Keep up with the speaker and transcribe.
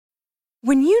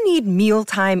When you need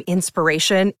mealtime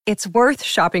inspiration, it's worth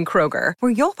shopping Kroger,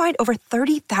 where you'll find over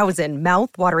 30,000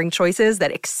 mouth-watering choices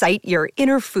that excite your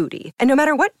inner foodie. And no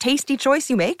matter what tasty choice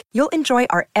you make, you'll enjoy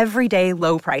our everyday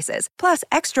low prices, plus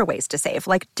extra ways to save,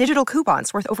 like digital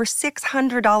coupons worth over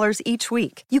 $600 each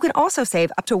week. You can also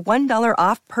save up to $1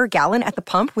 off per gallon at the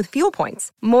pump with fuel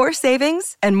points. More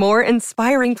savings and more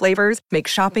inspiring flavors make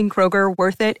shopping Kroger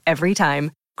worth it every time.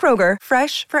 Kroger,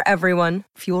 fresh for everyone.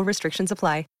 Fuel restrictions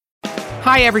apply.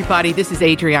 Hi, everybody. This is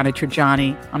Adriana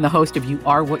Trajani. I'm the host of You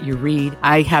Are What You Read.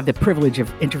 I have the privilege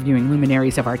of interviewing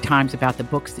luminaries of our times about the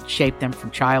books that shaped them from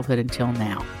childhood until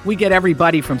now. We get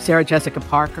everybody from Sarah Jessica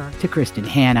Parker to Kristen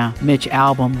Hanna, Mitch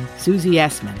Albom, Susie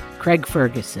Essman, Craig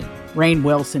Ferguson, Rainn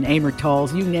Wilson, Amor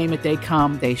Tolls, you name it, they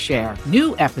come, they share.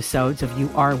 New episodes of You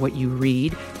Are What You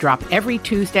Read drop every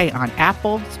Tuesday on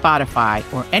Apple, Spotify,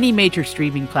 or any major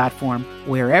streaming platform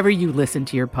wherever you listen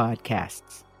to your podcasts.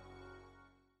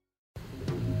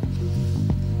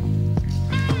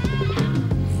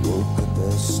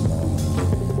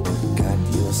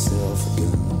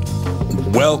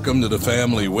 Welcome to the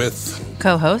family with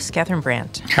co-host Catherine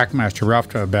Brandt, Hackmaster Ralph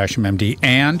Basham, MD,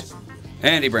 and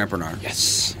Andy Brandt Bernard.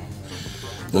 Yes.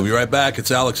 We'll be right back. It's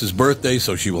Alex's birthday,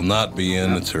 so she will not be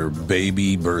in. It's her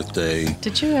baby birthday.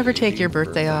 Did you ever take your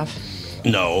birthday off?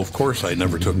 No, of course I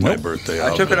never took my birthday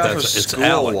off. I took it off of it's school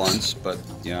Alex. once, but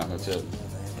yeah, that's it.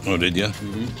 Oh, did you?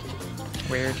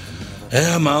 Mm-hmm. Weird.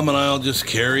 Yeah, Mom and I'll just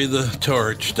carry the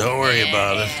torch. Don't worry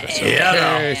about it.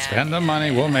 okay, spend the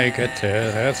money, we'll make it.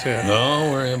 That's it.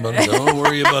 Don't worry about it. Don't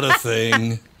worry about a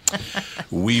thing.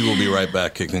 We will be right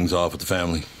back. Kick things off with the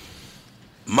family.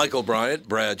 Michael Bryant,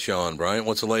 Bradshaw and Bryant,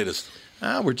 what's the latest?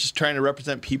 We're just trying to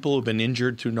represent people who've been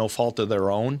injured through no fault of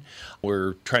their own.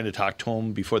 We're trying to talk to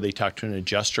them before they talk to an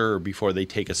adjuster or before they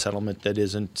take a settlement that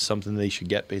isn't something they should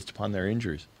get based upon their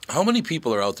injuries. How many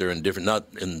people are out there in different, not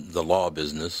in the law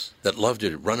business, that love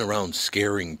to run around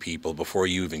scaring people before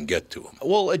you even get to them?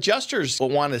 Well, adjusters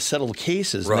want to settle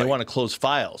cases and they want to close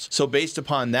files. So based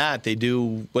upon that, they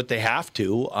do what they have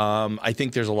to. I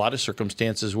think there's a lot of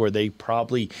circumstances where they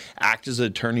probably act as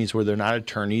attorneys where they're not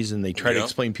attorneys and they try to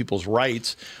explain people's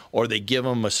rights, or they give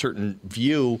them a certain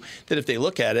view that if they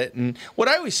look at it, and what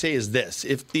I always say is this,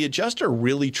 if the adjuster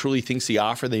really truly thinks the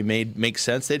offer they made makes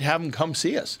sense, they'd have them come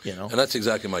see us, you know. And that's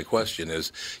exactly my question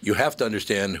is, you have to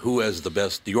understand who has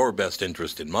your best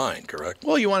interest in mind, correct?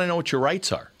 Well, you want to know what your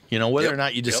rights are. You know, whether or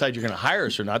not you decide you're going to hire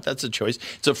us or not, that's a choice.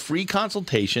 It's a free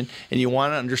consultation, and you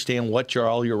want to understand what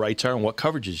all your rights are and what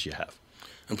coverages you have.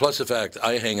 And plus the fact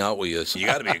I hang out with you, so you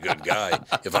got to be a good guy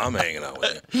if I'm hanging out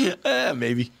with you.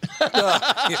 Maybe.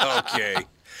 Okay.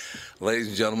 Ladies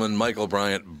and gentlemen, Michael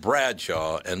Bryant,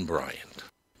 Bradshaw and Bryant.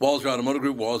 Walser Automotive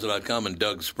Group, Walser.com, and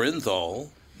Doug Sprinthal.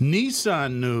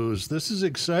 Nissan news. This is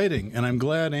exciting, and I'm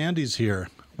glad Andy's here.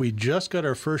 We just got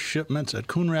our first shipments at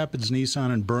Coon Rapids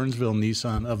Nissan and Burnsville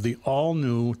Nissan of the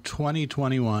all-new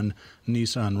 2021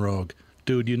 Nissan Rogue.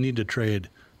 Dude, you need to trade.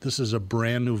 This is a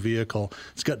brand new vehicle.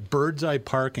 It's got bird's eye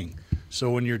parking. So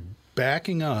when you're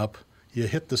backing up, you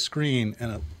hit the screen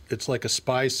and it's like a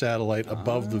spy satellite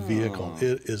above the vehicle.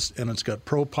 It is, and it's got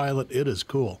ProPilot. It is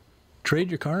cool.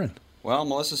 Trade your car in. Well,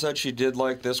 Melissa said she did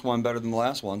like this one better than the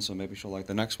last one, so maybe she'll like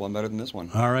the next one better than this one.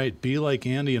 All right, be like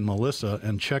Andy and Melissa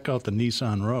and check out the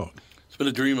Nissan Rogue. It's been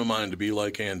a dream of mine to be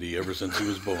like Andy ever since he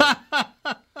was born.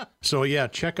 So, yeah,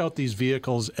 check out these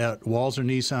vehicles at Walser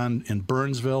Nissan in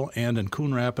Burnsville and in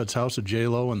Coon Rapids, House of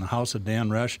J-Lo and the House of Dan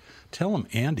Resch. Tell them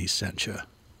Andy sent you.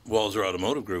 Walser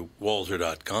Automotive Group,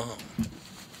 Walser.com.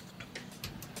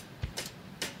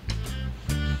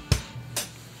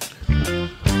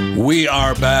 We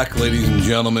are back, ladies and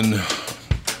gentlemen.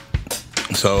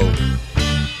 So,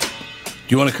 do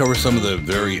you want to cover some of the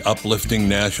very uplifting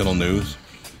national news?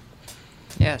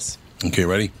 Yes. Okay,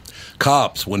 ready?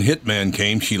 Cops, when Hitman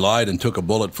came, she lied and took a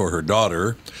bullet for her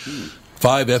daughter.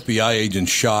 5 FBI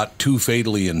agents shot, 2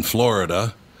 fatally in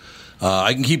Florida.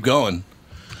 I can keep going.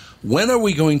 When are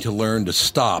we going to learn to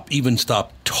stop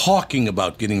talking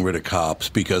about getting rid of cops,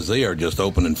 because they are just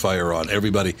opening fire on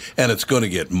everybody, and it's going to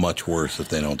get much worse if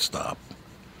they don't stop.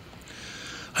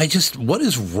 What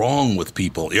is wrong with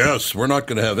people? Yes, we're not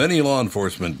going to have any law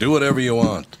enforcement. Do whatever you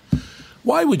want.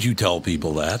 Why would you tell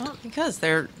people that? Well, because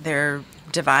they're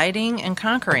dividing and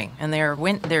conquering, and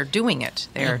they're doing it.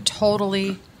 They're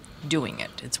totally doing it.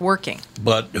 It's working.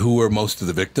 But who are most of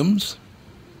the victims?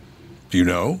 Do you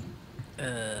know?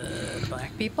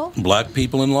 Black people? Black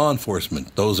people in law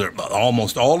enforcement. Those are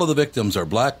almost all of the victims are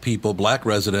black people, black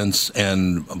residents,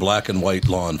 and black and white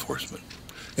law enforcement.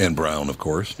 And brown, of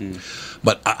course.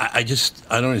 But I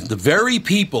don't know. The very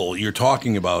people you're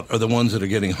talking about are the ones that are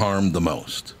getting harmed the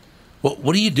most. Well,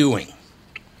 what are you doing?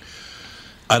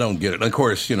 I don't get it. Of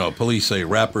course, police say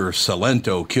rapper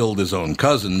Salento killed his own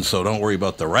cousin, so don't worry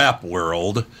about the rap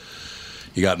world.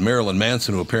 You got Marilyn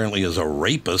Manson, who apparently is a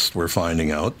rapist, we're finding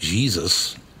out.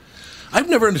 Jesus. I've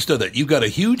never understood that. You've got a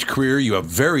huge career. You have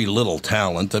very little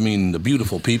talent. I mean, The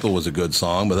Beautiful People was a good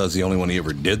song, but that's the only one he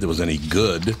ever did that was any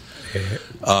good.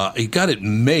 He got it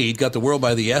made, got the world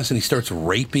by the ass, and he starts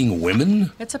raping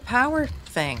women? It's a power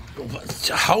thing.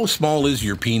 How small is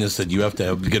your penis that you have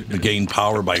to gain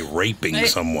power by raping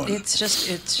someone? It's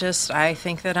just, I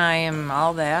think that I am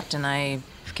all that, and I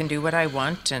can do what I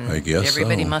want, and I guess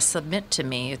everybody so. must submit to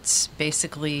me. It's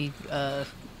basically a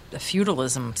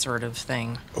feudalism sort of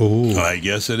thing. Oh, I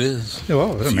guess it is.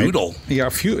 Well, feudal.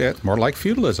 It's more like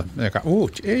feudalism.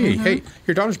 Hey,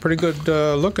 your daughter's pretty good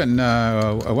looking. She's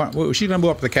going to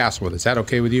move up to the castle with us. Is that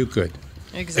okay with you? Good.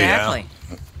 Exactly.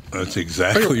 Yeah, that's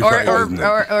exactly right.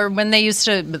 Or when they used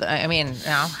to, I mean,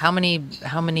 how many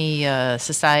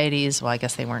societies, well, I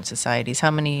guess they weren't societies,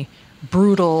 how many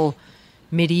brutal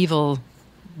medieval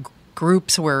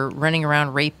groups were running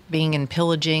around raping and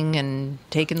pillaging and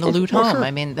taking the loot home. Sure.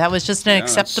 I mean, that was just an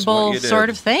acceptable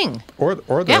sort of thing. Or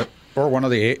one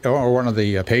of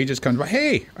the pages comes by.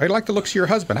 Hey, I like the looks of your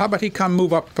husband. How about he come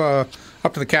move up to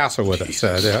the castle with us?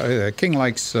 The king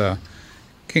likes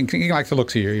king likes the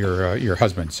looks of your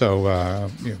husband. So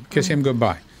kiss him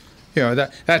goodbye.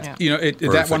 That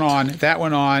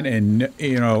went on,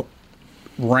 and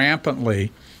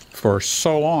rampantly for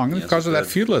so long because of that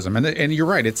feudalism. And you're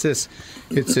right. It's this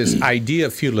idea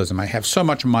of feudalism. I have so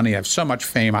much money. I have so much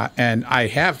fame. And I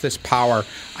have this power.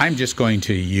 I'm just going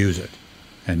to use it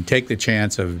and take the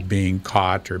chance of being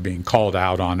caught or being called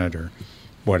out on it or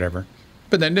whatever.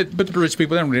 But the rich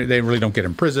people, they really don't get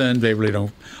imprisoned. They really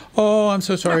don't. Oh, I'm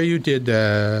so sorry you did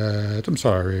that. I'm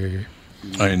sorry.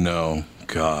 I know.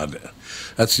 God.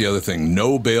 That's the other thing.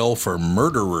 No bail for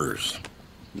murderers.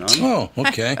 None? Oh,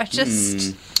 okay.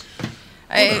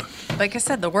 Like I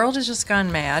said, the world has just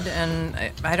gone mad, and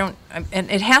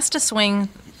and it has to swing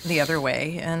the other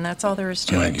way, and that's all there is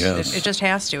to it. Guess. It just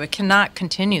has to. It cannot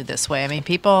continue this way. I mean,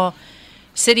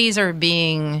 cities are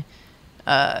being,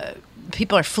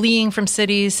 people are fleeing from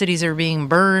cities. Cities are being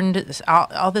burned.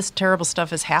 All this terrible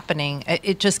stuff is happening.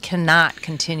 It just cannot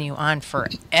continue on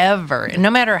forever. And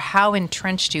no matter how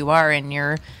entrenched you are in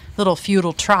your little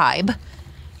feudal tribe,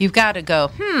 you've got to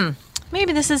go,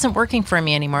 maybe this isn't working for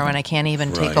me anymore when I can't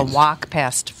even take a walk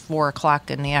past 4 o'clock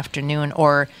in the afternoon,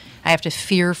 or I have to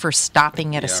fear for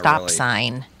stopping at a stop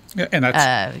sign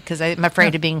because I'm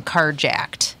afraid of being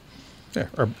carjacked. Yeah,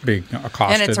 or being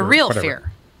accosted. And it's a real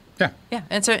fear. Yeah. Yeah,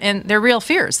 and they're real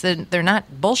fears. They're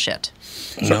not bullshit.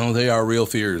 No, they are real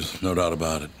fears, no doubt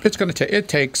about it. It's going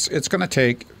to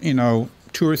take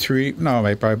 2 or 3,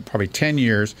 probably 10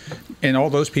 years, and all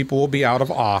those people will be out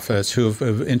of office who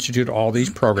have instituted all these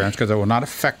programs because it will not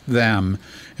affect them.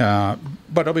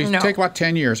 But it'll take about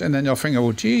 10 years, and then they'll think,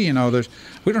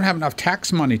 we don't have enough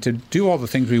tax money to do all the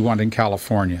things we want in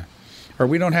California. Or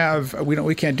we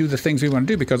can't do the things we want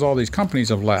to do because all these companies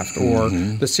have left, or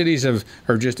the cities it's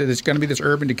going to be this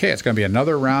urban decay. It's going to be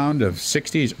another round of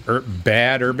 60s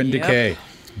bad urban decay.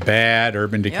 Bad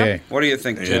urban decay. What do you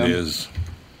think, Tim? It is.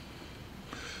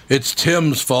 It's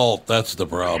Tim's fault. That's the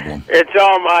problem. It's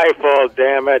all my fault,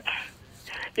 damn it.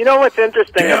 You know what's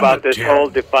interesting about this whole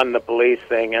defund the police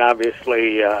thing, and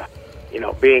obviously,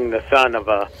 being the son of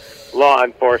a law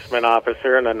enforcement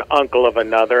officer and an uncle of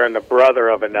another and the brother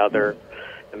of another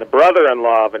and the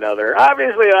brother-in-law of another.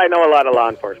 Obviously, I know a lot of law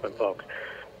enforcement folks.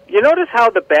 You notice how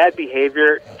the bad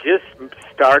behavior just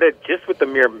started just with the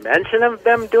mere mention of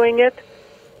them doing it?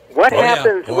 What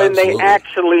happens when they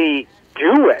actually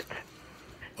do it?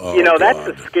 That's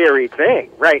a scary thing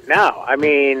right now. I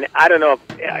mean, I don't know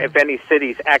if any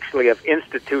cities actually have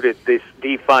instituted this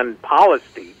defund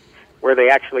policy where they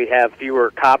actually have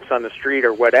fewer cops on the street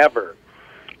or whatever.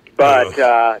 But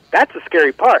that's the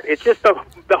scary part. It's just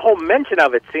the whole mention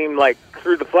of it seemed like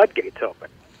threw the floodgates open.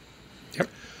 Yep.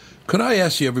 Could I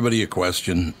ask you everybody a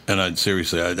question? And I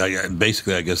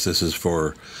basically, I guess this is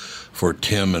for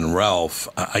Tim and Ralph.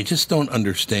 I just don't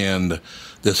understand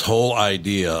this whole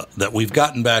idea that we've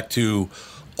gotten back to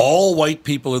all white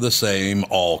people are the same,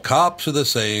 all cops are the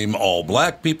same, all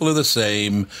black people are the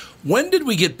same. When did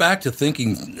we get back to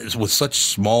thinking with such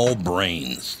small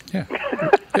brains? Yeah.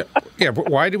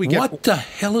 But why did we get... What the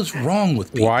hell is wrong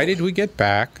with people? Why did we get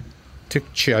back to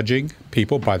judging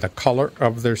people by the color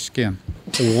of their skin?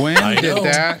 When did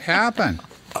that happen?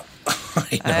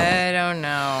 I don't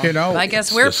know. I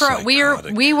guess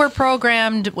we were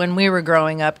programmed when we were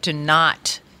growing up to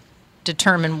not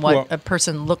determine what a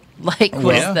person looked like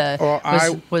who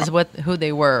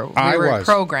they were. We were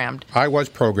programmed. I was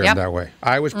programmed that way.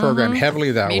 I was programmed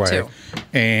heavily that way. Me too.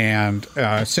 And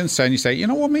since then, you say,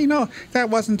 that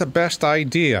wasn't the best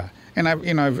idea. And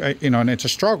and it's a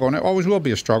struggle, and it always will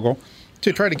be a struggle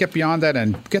to try to get beyond that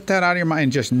and get that out of your mind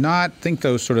and just not think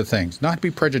those sort of things, not be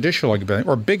prejudicial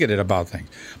or bigoted about things.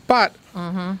 But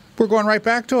we're going right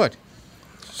back to it.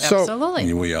 Absolutely.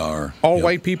 So we are. All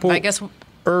white people I guess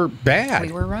are bad.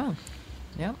 We were wrong.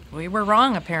 Yep. We were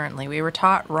wrong, apparently. We were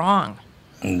taught wrong.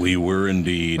 We were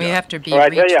indeed. We have to be I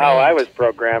tell you how I was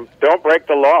programmed. Don't break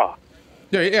the law.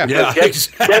 Yeah, exactly.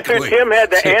 Guess who Tim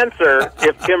had to answer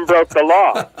if Tim broke the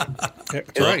law?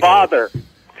 His father.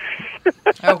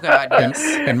 Oh, God, yes.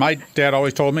 And my dad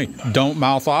always told me, don't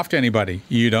mouth off to anybody.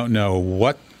 You don't know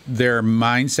what their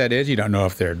mindset is. You don't know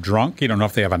if they're drunk. You don't know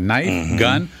if they have a knife,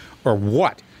 gun, or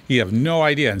what. You have no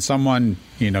idea. And someone,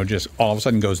 just all of a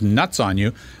sudden goes nuts on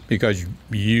you because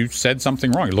you said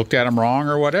something wrong. You looked at them wrong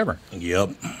or whatever.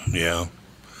 Yep. Yeah.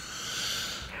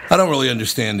 I don't really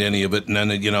understand any of it. And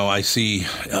then, I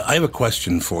have a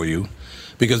question for you.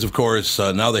 Because, of course,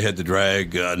 now they had to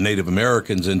drag Native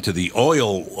Americans into the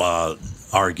oil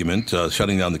argument,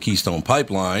 shutting down the Keystone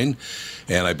Pipeline.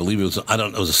 And I believe it was a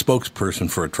spokesperson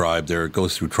for a tribe there. It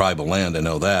goes through tribal land, I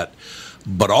know that.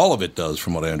 But all of it does,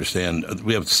 from what I understand.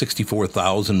 We have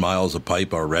 64,000 miles of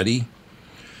pipe already.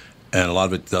 And a lot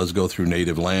of it does go through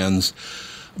native lands.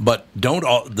 But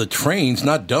the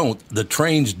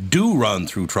trains do run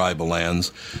through tribal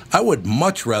lands. I would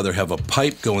much rather have a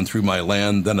pipe going through my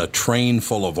land than a train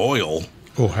full of oil.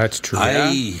 Oh, that's true.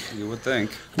 You would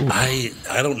think. I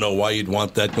don't know why you'd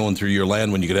want that going through your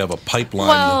land when you could have a pipeline.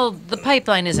 Well, the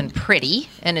pipeline isn't pretty,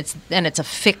 and it's a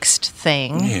fixed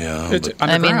thing. Yeah, it's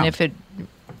underground. I mean, if it.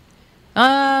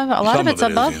 A lot of it's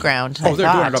above ground. Oh,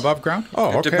 they're doing it above ground? Oh,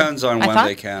 okay. It depends on when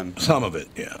they can. Some of it,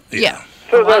 yeah. Yeah.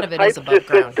 So a lot of it is pipes above just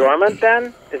ground. sit dormant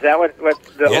then? Is that what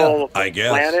the whole I guess.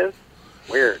 plan is?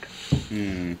 Weird.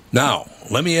 Now,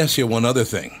 let me ask you one other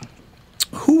thing.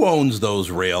 Who owns those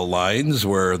rail lines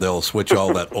where they'll switch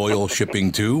all that oil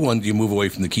shipping to when you move away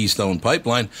from the Keystone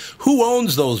Pipeline? Who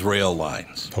owns those rail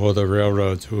lines? Oh, the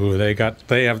railroads. Ooh, they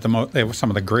have some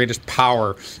of the greatest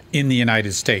power in the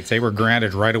United States. They were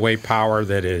granted right-of-way power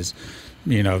that is,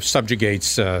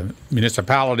 subjugates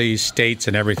municipalities, states,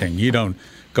 and everything. You don't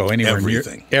go anywhere near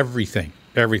everything.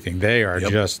 They are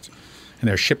just, and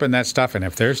they're shipping that stuff. And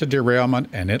if there's a derailment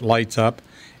and it lights up,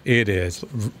 it is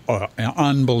an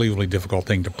unbelievably difficult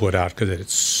thing to put out because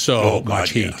it's so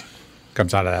much heat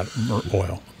comes out of that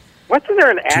oil. Wasn't there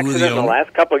an accident in the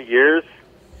last couple of years?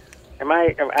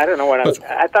 I don't know what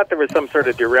I thought there was some sort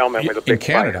of derailment with a big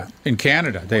fire. In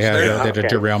Canada, they had a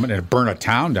derailment and it burned a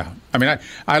town down. I mean,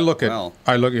 I look at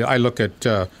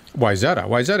Wayzata.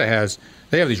 Wayzata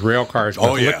they have these rail cars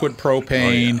with liquid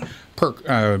propane.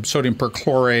 Sodium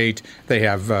perchlorate. They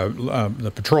have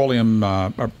the petroleum,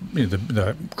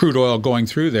 the crude oil going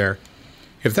through there.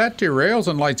 If that derails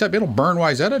and lights up, it'll burn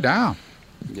Wayzata down.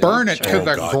 Burn it to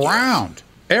the ground. Yes.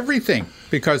 Everything,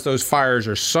 because those fires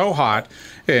are so hot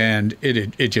and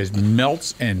it just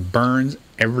melts and burns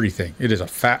everything. It is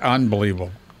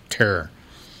unbelievable terror.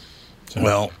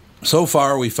 So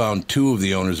far we found 2 of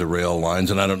the owners of rail lines,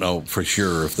 and I don't know for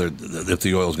sure if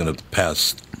the oil is going to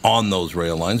pass on those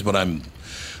rail lines, and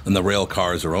the rail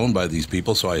cars are owned by these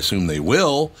people, so I assume they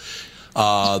will.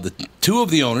 The 2 of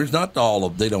the owners, not all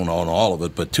of, they don't own all of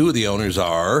it, but 2 of the owners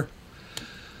are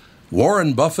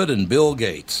Warren Buffett and Bill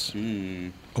Gates.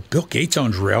 Oh, Bill Gates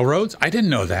owns railroads? I didn't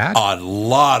know that.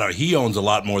 He owns a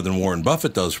lot more than Warren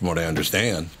Buffett does, from what I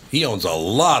understand. He owns a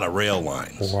lot of rail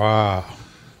lines. Wow.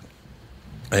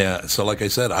 Yeah, so like I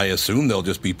said, I assume they'll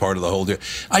just be part of the whole deal.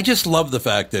 I just love the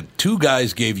fact that 2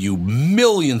 guys gave you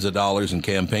millions of dollars in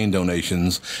campaign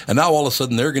donations, and now all of a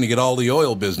sudden they're going to get all the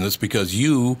oil business because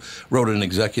you wrote an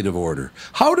executive order.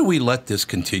 How do we let this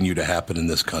continue to happen in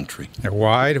this country?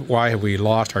 Why have we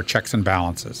lost our checks and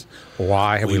balances?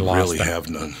 Why have we lost them? We really have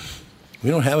none. We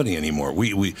don't have any anymore.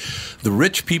 The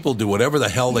rich people do whatever the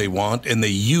hell they want, and they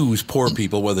use poor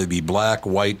people, whether it be black,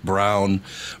 white, brown,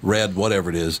 red, whatever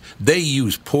it is. They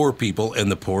use poor people,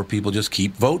 and the poor people just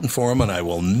keep voting for them, and I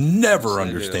will never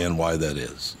understand why that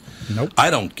is. Nope.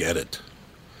 I don't get it.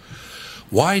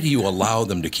 Why do you allow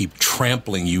them to keep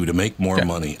trampling you to make more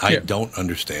money? I don't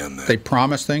understand that. They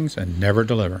promise things and never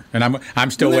deliver. And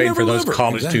I'm still waiting for those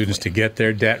college students to get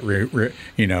their debt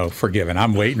forgiven.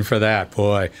 I'm waiting for that.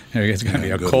 Boy, it's going to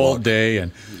be a cold day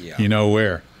and you know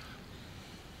where.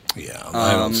 Yeah,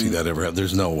 I don't see that ever happen.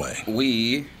 There's no way.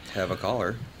 We have a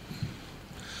caller.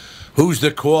 Who's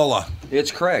the caller?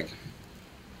 It's Craig.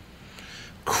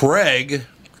 Craig?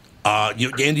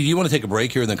 Andy, do you want to take a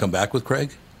break here and then come back with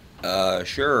Craig?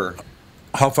 Sure.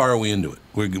 How far are we into it?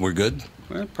 We're good?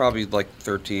 Well, probably like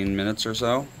 13 minutes or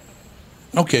so.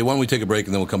 Okay, why don't we take a break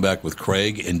and then we'll come back with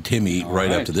Craig and Timmy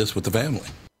right after this with the family.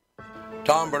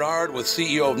 Tom Bernard with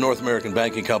CEO of North American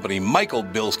Banking Company, Michael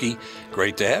Bilski.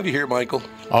 Great to have you here, Michael.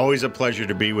 Always a pleasure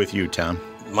to be with you, Tom.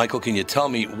 Michael, can you tell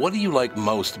me, what do you like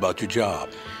most about your job?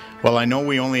 Well, I know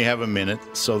we only have a minute,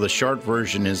 so the short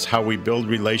version is how we build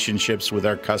relationships with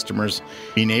our customers,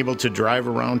 being able to drive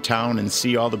around town and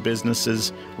see all the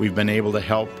businesses we've been able to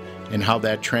help, and how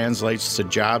that translates to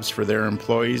jobs for their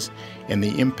employees and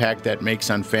the impact that makes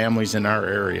on families in our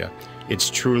area. It's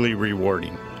truly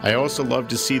rewarding. I also love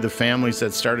to see the families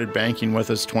that started banking with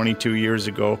us 22 years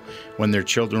ago when their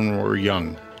children were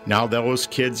young. Now those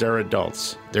kids are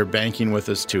adults. They're banking with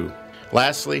us too.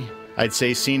 Lastly, I'd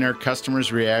say seeing our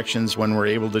customers' reactions when we're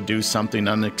able to do something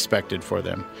unexpected for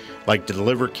them, like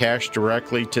deliver cash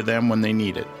directly to them when they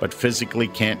need it, but physically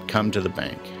can't come to the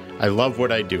bank. I love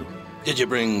what I do. Did you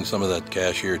bring some of that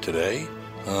cash here today?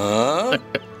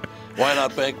 Why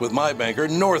not bank with my banker,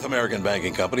 North American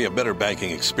Banking Company, a better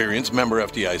banking experience, member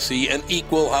FDIC, and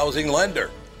equal housing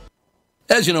lender.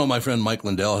 As you know, my friend Mike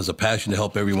Lindell has a passion to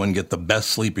help everyone get the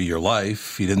best sleep of your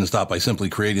life. He didn't stop by simply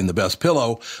creating the best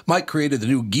pillow. Mike created the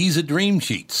new Giza Dream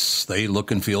Sheets. They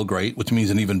look and feel great, which means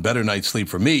an even better night's sleep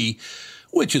for me,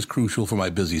 which is crucial for my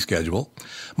busy schedule.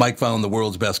 Mike found the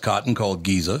world's best cotton called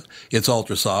Giza. It's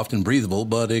ultra soft and breathable,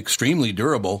 but extremely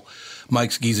durable.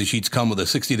 Mike's Giza Sheets come with a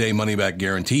 60-day money-back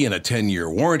guarantee and a 10-year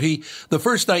warranty. The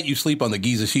first night you sleep on the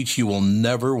Giza Sheets, you will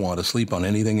never want to sleep on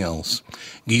anything else.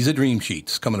 Giza Dream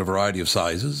Sheets come in a variety of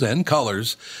sizes and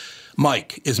colors.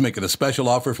 Mike is making a special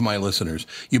offer for my listeners.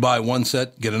 You buy one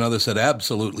set, get another set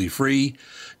absolutely free.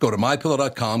 Go to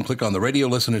MyPillow.com, click on the radio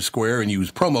listener square, and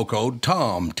use promo code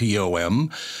TOM,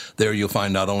 T-O-M. There you'll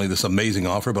find not only this amazing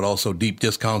offer, but also deep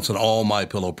discounts on all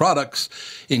MyPillow products,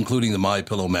 including the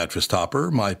MyPillow mattress topper,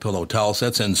 MyPillow towel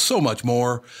sets, and so much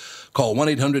more. Call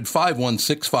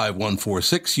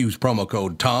 1-800-516-5146, use promo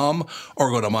code TOM,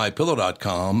 or go to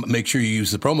MyPillow.com. Make sure you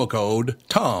use the promo code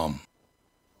TOM.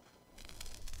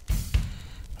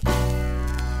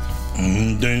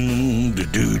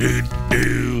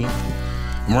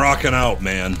 I'm rocking out,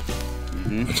 man.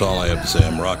 That's all I have to say.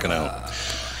 I'm rocking out.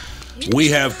 We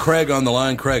have Craig on the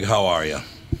line. Craig, how are you?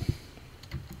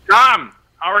 Tom,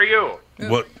 how are you?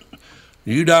 What?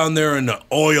 You down there in the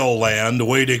oil land.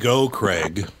 Way to go,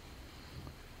 Craig.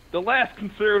 The last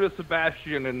conservative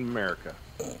Sebastian in America.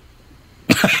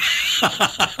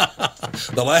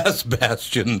 The last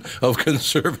bastion of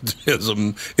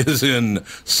conservatism is in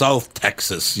South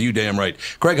Texas. You damn right.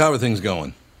 Craig, how are things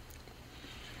going?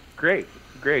 Great.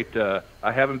 I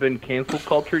haven't been cancel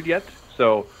cultured yet,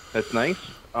 so that's nice.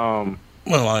 Well,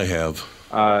 I have.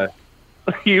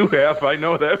 You have. I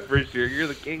know that for sure. You're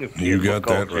the king of cancel You got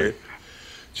culture. that right.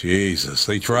 Jesus,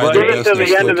 they tried Well, their get best. to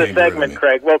the end of the segment,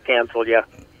 Craig. We'll cancel you.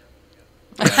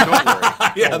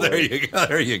 Yeah,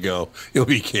 there you go. You'll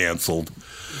be canceled.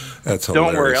 That's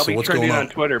hilarious. Don't worry, I'll be what's trending going on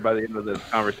Twitter by the end of this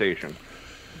conversation.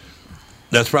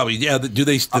 That's probably Do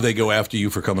they go after you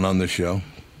for coming on this show?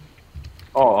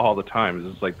 Oh, all the time. It's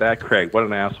just like that, Craig. What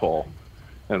an asshole,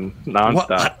 and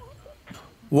nonstop.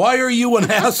 Why are you an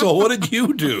asshole? What did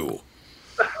you do?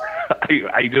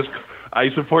 I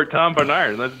support Tom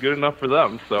Bernard, and that's good enough for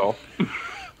them. So.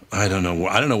 I don't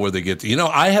know where they get to.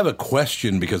 I have a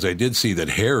question because I did see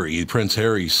that Prince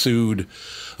Harry sued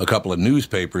a couple of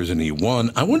newspapers and he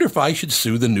won. I wonder if I should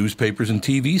sue the newspapers and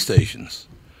TV stations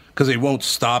because they won't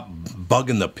stop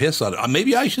bugging the piss out of it.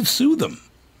 Maybe I should sue them.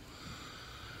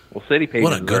 Well, City Pages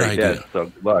what a good is idea. Dead, so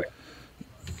good luck.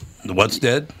 What's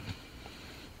dead?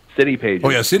 City Pages. Oh,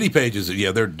 yeah, City Pages.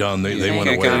 Yeah, they're done. They went away. You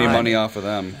can't get any money off of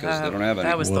them because they don't have any.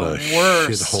 That was What the a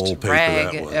worst shithole paper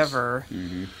drag that was. ever.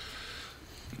 Mm-hmm.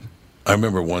 I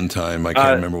remember one time, I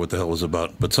can't remember what the hell it was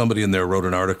about, but somebody in there wrote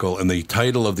an article, and the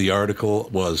title of the article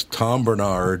was Tom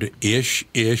Bernard, ish,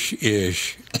 ish,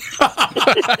 ish.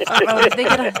 Oh, did they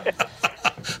get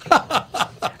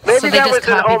Maybe So they that just was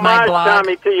an copied my homage, blog?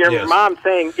 Tommy, to your Yes. mom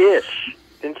saying ish.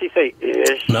 Didn't she say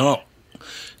ish? No.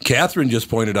 Catherine just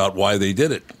pointed out why they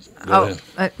did it. Go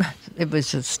ahead. It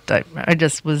was just, I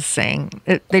just was saying,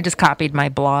 they just copied my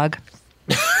blog.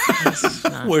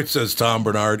 Where it says Tom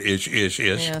Bernard, ish, ish,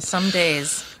 ish. Yeah, some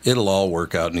days. It'll all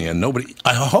work out in the end.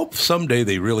 I hope someday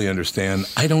they really understand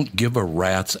I don't give a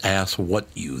rat's ass what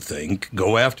you think.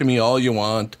 Go after me all you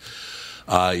want.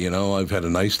 I've had a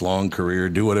nice long career.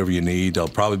 Do whatever you need. I'll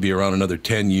probably be around another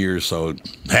 10 years, so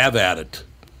have at it.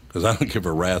 Because I don't give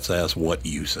a rat's ass what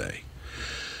you say.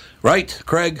 Right,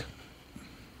 Craig?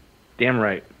 Damn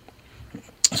right.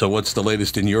 So what's the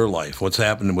latest in your life? What's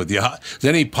happening with you? Is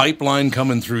any pipeline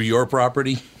coming through your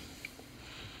property?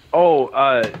 Oh,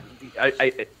 I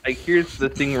here's the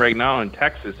thing right now in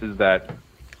Texas is that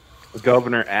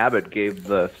Governor Abbott gave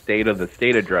the State of the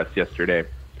State address yesterday,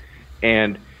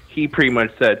 and he pretty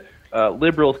much said,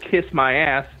 liberals kiss my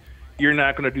ass, you're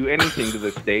not going to do anything to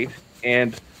the state,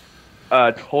 and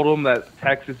told them that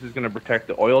Texas is going to protect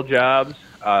the oil jobs,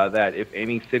 that if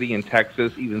any city in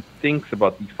Texas even thinks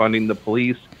about defunding the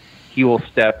police, he will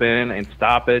step in and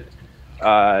stop it.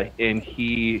 And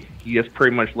he just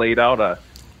pretty much laid out a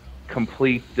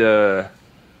complete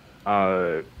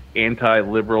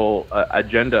anti-liberal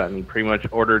agenda, and he pretty much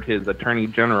ordered his attorney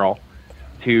general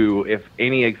to, if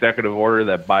any executive order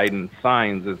that Biden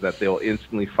signs, is that they'll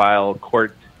instantly file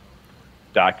court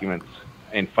documents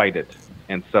and fight it.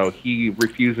 And so he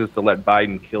refuses to let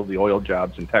Biden kill the oil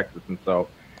jobs in Texas. And so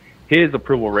his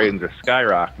approval ratings are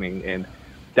skyrocketing. And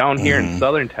down here in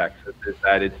southern Texas, is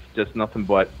that it's just nothing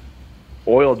but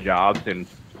oil jobs and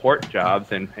port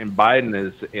jobs. And Biden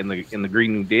is in the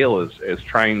Green New Deal is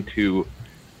trying to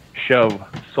shove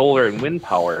solar and wind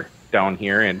power down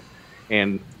here.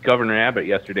 And Governor Abbott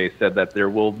yesterday said that there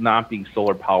will not be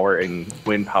solar power and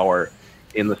wind power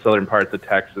in the southern parts of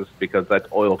Texas because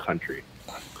that's oil country.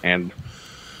 And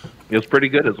it was pretty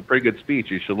good. It was a pretty good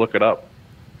speech. You should look it up.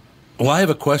 Well, I have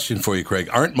a question for you, Craig.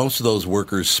 Aren't most of those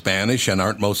workers Spanish, and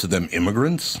aren't most of them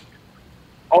immigrants?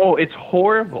 Oh, it's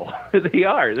horrible. They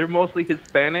are. They're mostly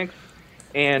Hispanics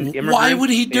and immigrants. Why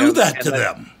would he do that to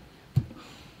them?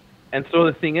 And so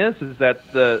the thing is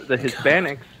that the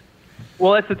Hispanics,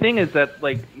 well, that's the thing is that,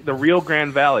 like, the Rio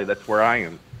Grande Valley, that's where I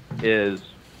am, is,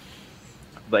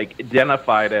 like,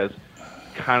 identified as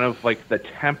kind of like the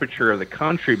temperature of the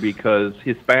country because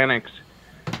Hispanics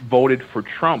voted for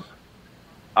Trump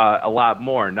a lot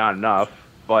more, not enough,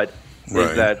 but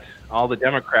is that all the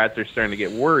Democrats are starting to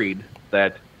get worried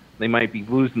that they might be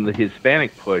losing the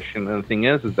Hispanic push. And the thing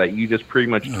is that you just pretty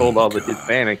much told all the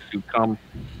Hispanics who come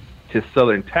to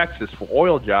southern Texas for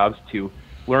oil jobs to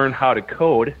learn how to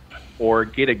code or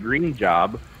get a green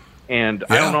job. And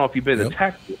I don't know if you've been to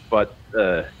Texas, but,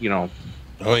 you know,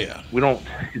 we don't,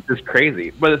 it's just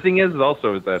crazy. But the thing is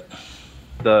also that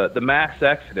the mass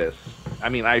exodus, I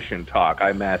mean, I shouldn't talk.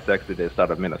 I mass exodus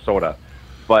out of Minnesota.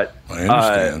 But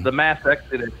the mass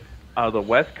exodus out of the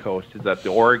West Coast is that the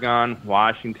Oregon,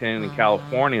 Washington, and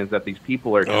California is that these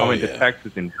people are coming to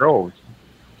Texas in droves.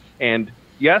 And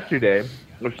yesterday,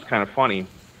 which is kind of funny,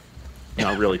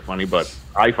 not really funny, but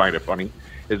I find it funny,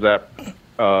 is that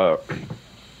a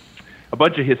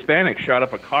bunch of Hispanics shot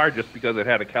up a car just because it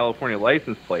had a California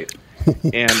license plate.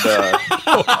 And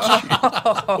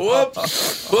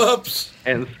whoops.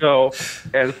 And so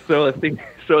the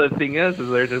thing is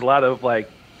there's a lot of like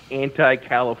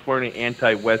anti-California,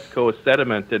 anti-West Coast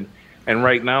sentiment, and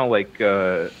right now, like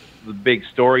the big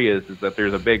story is that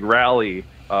there's a big rally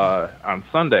on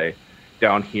Sunday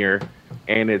down here,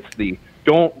 and it's the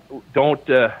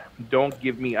don't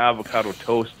give me avocado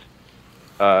toast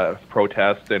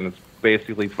protest, and it's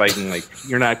basically fighting like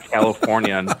you're not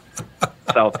California and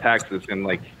South Texas, and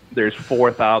like there's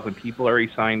 4,000 people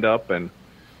already signed up, and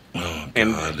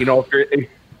you know,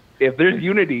 if there's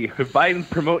unity, if Biden's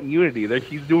promoting unity,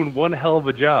 he's doing one hell of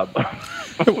a job.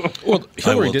 Well,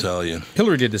 Hillary tell you.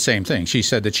 Hillary did the same thing. She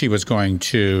said that she was going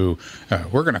to,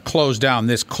 we're going to close down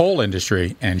this coal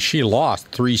industry, and she lost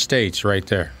 3 states right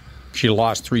there. She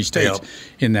lost 3 states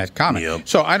in that comment.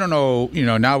 So I don't know. You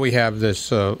know, now we have this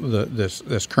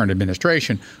this current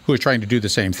administration who is trying to do the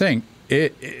same thing.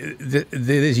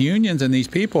 These unions and these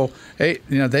people, you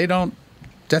know, they don't.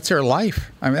 That's their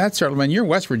life. I mean, that's their. When you're in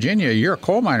West Virginia, you're a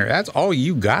coal miner. That's all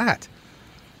you got.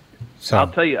 So I'll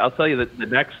tell you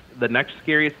that the next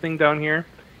scariest thing down here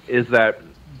is that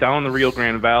down the Rio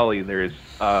Grande Valley there's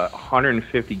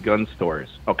 150 gun stores.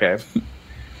 Okay,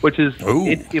 which is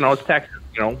it's, you know, it's Texas.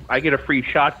 You know, I get a free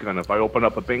shotgun if I open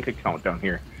up a bank account down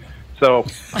here. So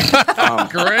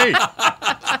great.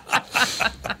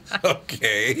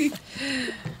 Okay.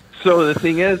 So the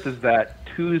thing is that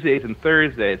Tuesdays and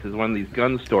Thursdays is when these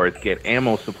gun stores get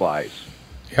ammo supplies.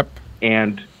 Yep.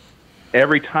 And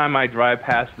every time I drive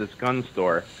past this gun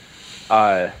store,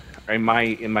 in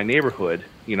my neighborhood,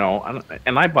 you know,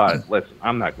 and I bought. Listen,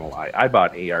 I'm not gonna lie, I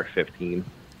bought an AR-15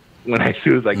 as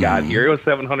soon as I got here. It was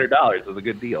 $700. It was a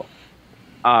good deal.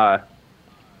 I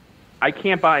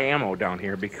can't buy ammo down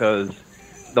here because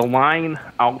the line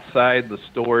outside the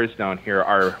stores down here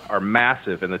are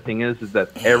massive, and the thing is that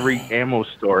every ammo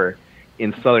store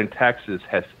in southern Texas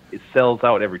it sells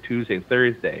out every Tuesday and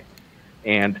Thursday,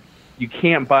 and you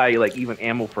can't buy like even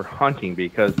ammo for hunting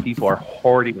because people are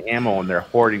hoarding ammo and they're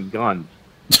hoarding guns,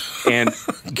 and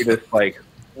it's like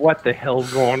what the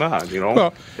hell's going on?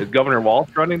 Well, is Governor Walsh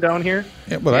running down here?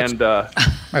 Yeah, well,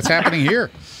 that's happening here.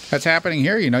 That's happening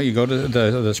here. You go to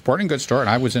the sporting goods store, and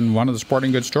I was in one of the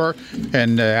sporting goods store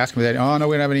and asked me that. Oh no,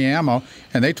 we don't have any ammo.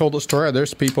 And they told the store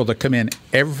there's people that come in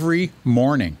every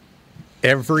morning.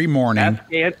 Every morning.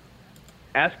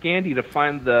 Ask Andy to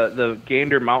find the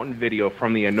Gander Mountain video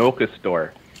from the Anoka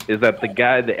store. Is that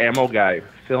the ammo guy,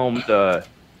 filmed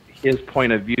his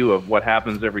point of view of what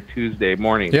happens every Tuesday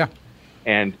morning. Yeah.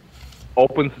 And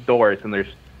opens the doors, and there's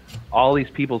all these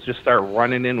people just start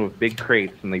running in with big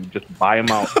crates, and they just buy them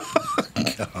out.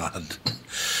 God.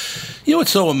 You know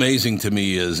what's so amazing to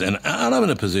me is, and I'm in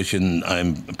a position,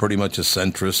 I'm pretty much a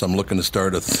centrist. I'm looking to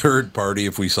start a third party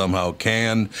if we somehow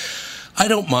can. I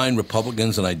don't mind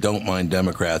Republicans and I don't mind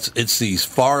Democrats. It's these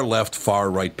far left, far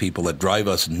right people that drive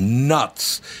us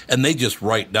nuts, and they just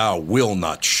right now will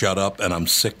not shut up, and I'm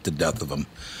sick to death of them.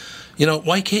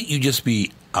 Why can't you just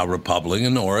be a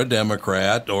Republican or a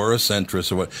Democrat or a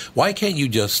centrist or what? Why can't you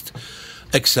just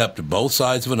accept both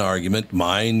sides of an argument?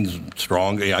 Mine's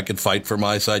strong. I can fight for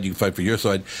my side. You can fight for your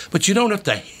side. But you don't have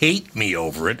to hate me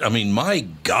over it. I mean, my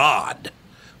God,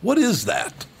 what is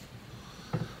that?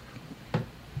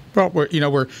 Well,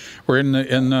 we're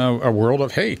in a world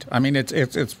of hate. I mean,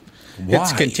 it's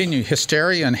continuing.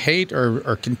 Hysteria and hate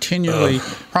are continually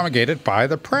promulgated by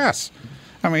the press.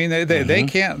 I mean,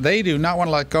 they do not want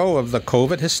to let go of the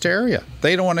COVID hysteria.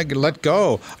 They don't want to let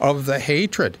go of the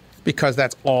hatred because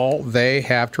that's all they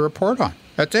have to report on.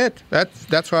 That's it.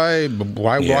 That's why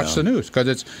watch the news, because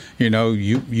it's,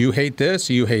 you hate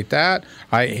this, you hate that,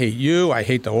 I hate you, I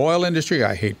hate the oil industry,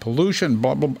 I hate pollution,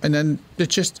 blah, blah, and then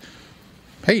it's just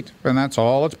hate, and that's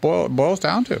all it boils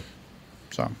down to.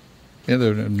 So, the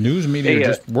news media are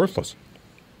just worthless.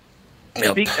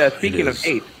 Speaking of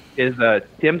hate, is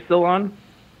Tim still on?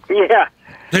 Yeah.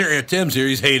 There, Tim's here.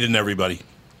 He's hating everybody.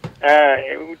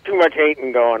 Too much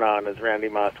hating going on, as Randy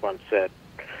Moss once said.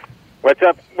 What's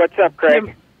up,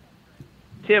 Craig?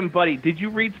 Tim, buddy, did you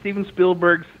read Steven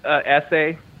Spielberg's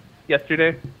essay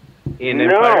yesterday in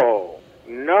Empire?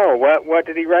 No. What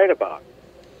did he write about?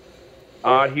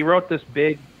 He wrote this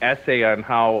big essay on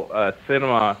how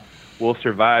cinema will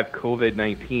survive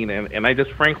COVID-19, and I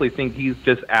just frankly think he's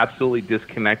just absolutely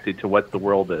disconnected to what the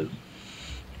world is.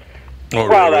 Oh,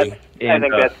 well, really? I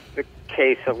think that's the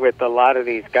case with a lot of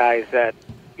these guys that,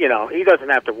 he doesn't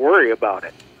have to worry about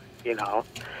it,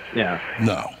 Yeah.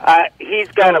 No. He's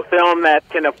got a film that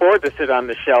can afford to sit on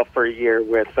the shelf for a year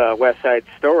with West Side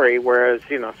Story, whereas,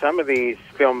 some of these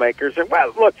filmmakers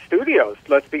look, studios,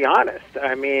 let's be honest.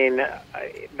 I mean,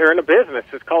 they're in a business.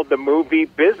 It's called the movie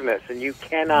business, and you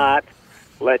cannot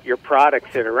let your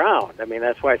product sit around. I mean,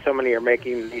 that's why so many are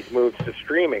making these moves to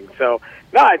streaming. So,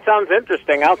 no, it sounds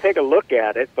interesting. I'll take a look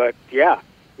at it, but yeah.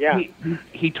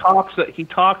 He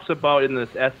talks about in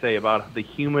this essay about the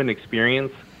human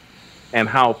experience and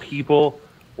how people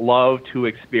love to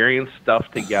experience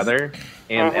stuff together,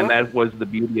 and that was the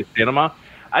beauty of cinema.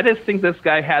 I just think this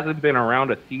guy hasn't been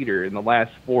around a theater in the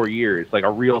last 4 years, like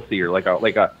a real theater, like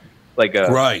a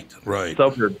right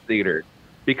suburb theater.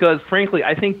 Because frankly,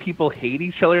 I think people hate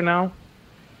each other now,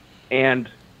 and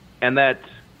that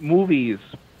movies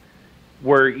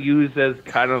were used as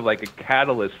kind of like a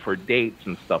catalyst for dates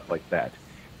and stuff like that.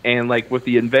 And like with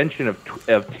the invention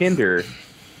of Tinder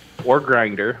or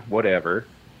Grindr, whatever,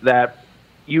 that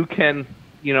you can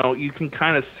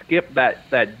kind of skip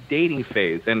that dating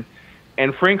phase.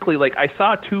 And frankly, like I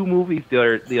saw two movies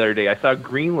the other day. I saw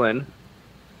Greenland,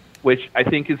 which I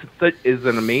think is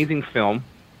an amazing film.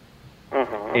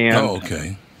 And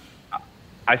okay.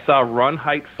 I saw Run,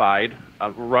 Hide, Fight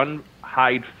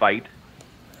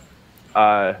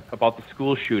about the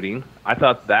school shooting. I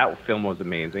thought that film was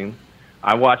amazing.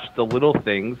 I watched The Little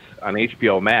Things on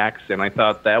HBO Max, and I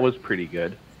thought that was pretty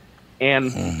good.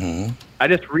 And I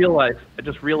just realized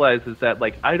is that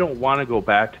like I don't want to go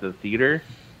back to the theater,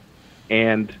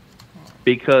 and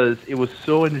because it was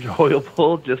so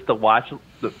enjoyable just to watch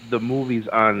the movies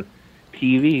on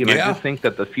TV, and I just think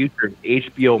that the future of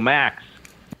HBO Max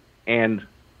and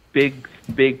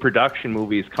big production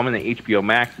movies coming to HBO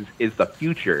Max is the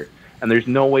future, and there's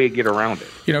no way to get around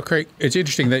it. Craig, it's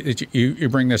interesting that you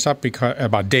bring this up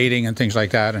about dating and things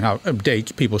like that, and how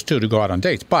people still do go out on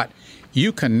dates. But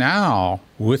you can now,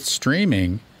 with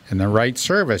streaming and the right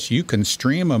service, you can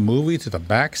stream a movie to the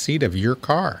back seat of your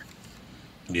car.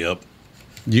 Yep.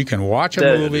 You can watch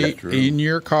a movie in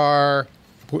your car,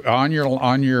 on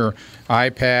your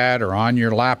iPad or on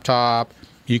your laptop.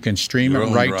 You can stream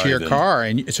it right to your car,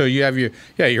 and so you have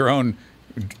your own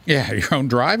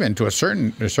drive-in to a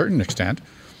certain extent.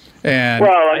 And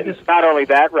well, it's not only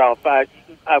that, Ralph. I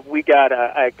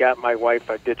got my wife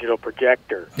a digital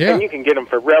projector, and you can get them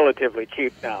for relatively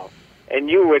cheap now. And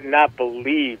you would not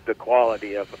believe the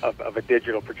quality of a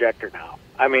digital projector now.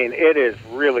 I mean, it is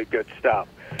really good stuff.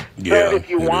 Yeah, so if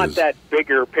you want that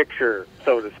bigger picture,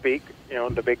 so to speak,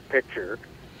 the big picture,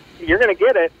 you're going to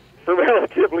get it for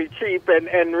relatively cheap.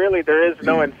 And really, there is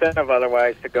no incentive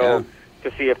otherwise to go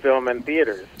to see a film in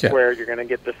theaters, where you're going to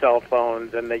get the cell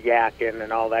phones and the yakking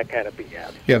and all that kind of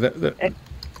BS. Yeah,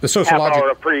 the sociologic half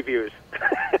hour of previews.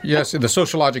 Yes, the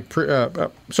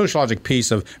sociologic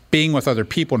piece of being with other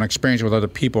people and experiencing with other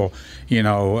people,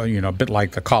 a bit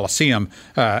like the Coliseum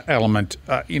element,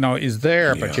 is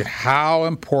there. But how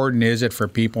important is it for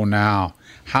people now?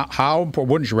 How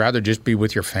wouldn't you rather just be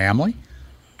with your family?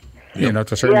 To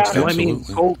a certain extent.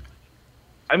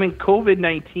 I mean,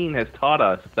 COVID-19 has taught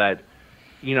us that,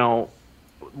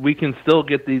 we can still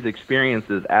get these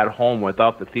experiences at home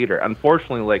without the theater.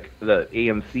 Unfortunately, like the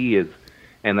AMC is,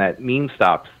 and that meme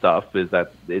stop stuff is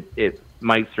that it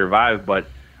might survive. But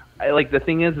the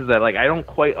thing is that I don't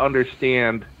quite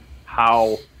understand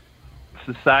how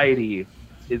society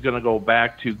is going to go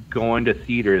back to going to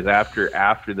theaters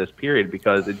after this period,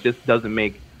 because it just doesn't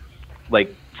make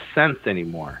sense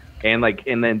anymore.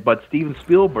 But Steven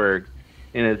Spielberg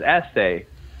in his essay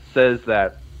says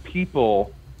that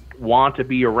people want to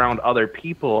be around other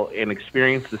people and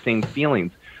experience the same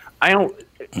feelings.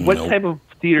 What type of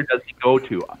theater does he go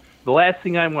to? The last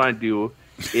thing I want to do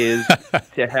is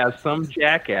to have some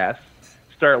jackass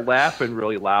start laughing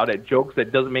really loud at jokes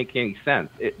that doesn't make any sense.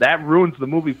 That ruins the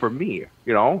movie for me.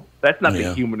 That's not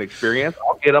the human experience.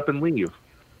 I'll get up and leave.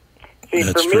 See,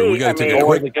 that's for true. me,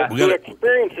 the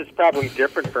experience is probably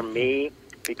different for me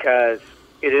because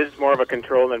it is more of a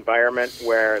controlled environment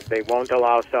where they won't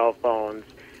allow cell phones,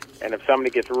 and if somebody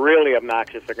gets really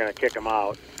obnoxious, they're going to kick them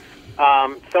out.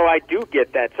 So I do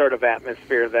get that sort of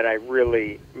atmosphere that I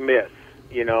really miss,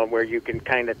 where you can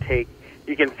kind of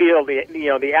you can feel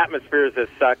the atmosphere is as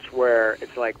such where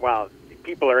it's like, wow,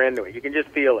 people are into it. You can just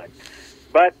feel it.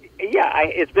 But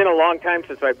it's been a long time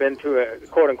since I've been to a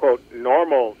quote unquote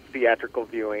normal theatrical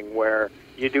viewing where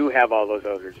you do have all those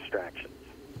other distractions.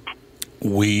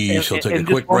 We shall take a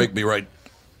quick break. Be right.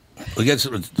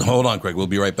 Hold on, Craig. We'll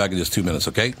be right back in just 2 minutes,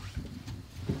 okay?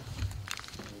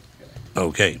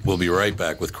 Okay, we'll be right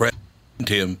back with Craig,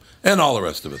 Tim, and all the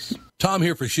rest of us. Tom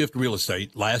here for Shift Real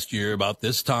Estate. Last year, about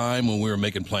this time when we were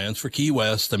making plans for Key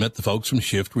West, I met the folks from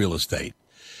Shift Real Estate.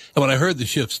 And when I heard the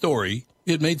Shift story,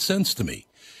 it made sense to me.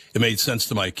 It made sense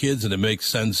to my kids, and it makes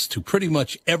sense to pretty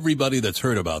much everybody that's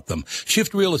heard about them.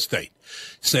 Shift Real Estate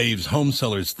saves home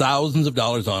sellers thousands of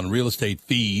dollars on real estate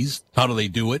fees. How do they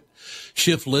do it?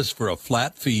 Shift lists for a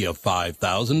flat fee of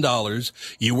 $5,000.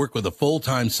 You work with a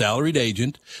full-time salaried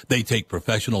agent. They take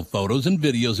professional photos and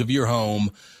videos of your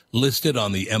home, list it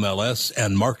on the MLS,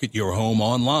 and market your home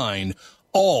online,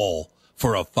 all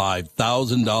for a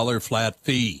 $5,000 flat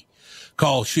fee.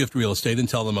 Call Shift Real Estate and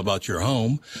tell them about your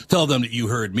home. Tell them that you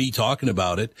heard me talking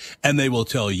about it, and they will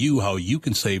tell you how you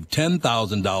can save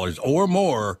 $10,000 or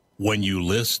more when you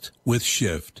list with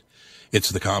Shift. It's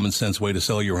the common sense way to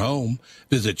sell your home.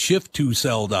 Visit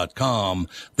shift2sell.com.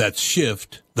 That's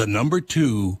shift, the number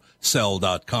 2,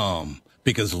 sell.com.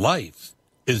 Because life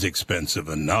is expensive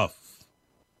enough.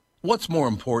 What's more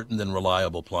important than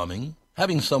reliable plumbing?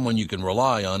 Having someone you can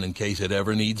rely on in case it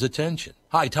ever needs attention.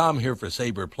 Hi, Tom here for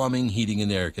Sabre Plumbing, Heating,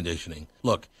 and Air Conditioning.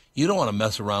 Look, you don't want to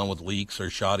mess around with leaks or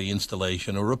shoddy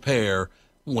installation or repair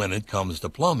when it comes to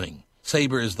plumbing.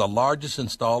 Sabre is the largest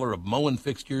installer of Moen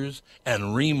fixtures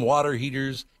and Rheem water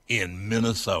heaters in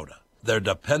Minnesota. They're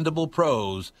dependable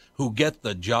pros who get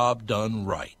the job done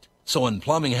right. So when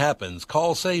plumbing happens,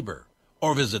 call Sabre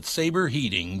or visit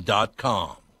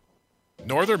saberheating.com.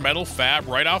 Northern Metal Fab,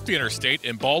 right off the interstate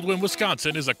in Baldwin,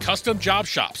 Wisconsin, is a custom job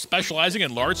shop specializing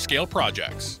in large-scale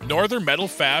projects. Northern Metal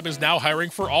Fab is now hiring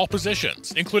for all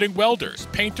positions, including welders,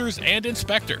 painters, and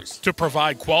inspectors, to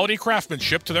provide quality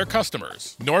craftsmanship to their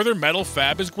customers. Northern Metal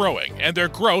Fab is growing, and their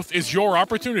growth is your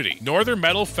opportunity. Northern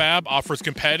Metal Fab offers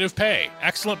competitive pay,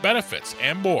 excellent benefits,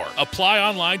 and more. Apply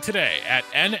online today at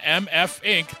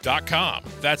nmfinc.com.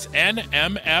 That's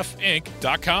nmfinc.com.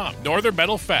 Northern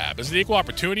Metal Fab is an equal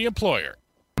opportunity employer.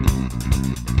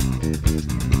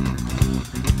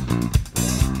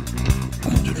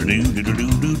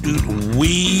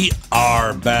 We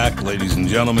are back, ladies and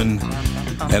gentlemen.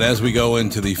 And as we go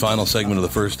into the final segment of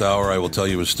the first hour, I will tell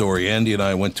you a story. Andy and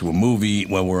I went to a movie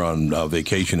when we were on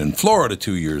vacation in Florida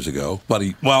 2 years ago. About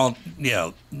a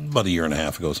year and a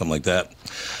half ago, something like that.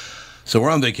 So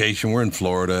we're on vacation. We're in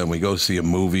Florida, and we go see a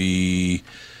movie.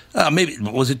 Maybe,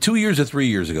 was it 2 years or 3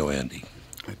 years ago, Andy?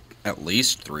 At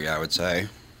least 3, I would say.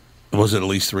 Was it at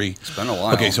least 3? It's been a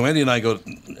while. Okay, so Andy and I go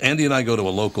to a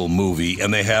local movie,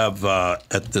 and they have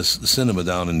at this cinema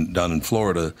down in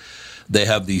Florida, they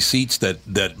have these seats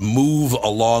that move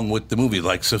along with the movie.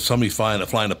 Like, so if somebody's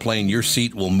flying a plane, your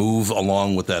seat will move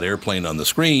along with that airplane on the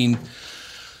screen.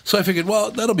 So I figured,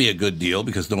 well, that'll be a good deal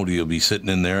because nobody will be sitting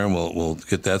in there, and we'll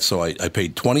get that. So I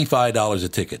paid $25 a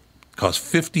ticket. It cost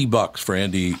 $50 for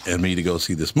Andy and me to go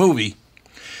see this movie.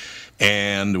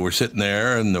 And we're sitting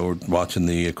there, and we're watching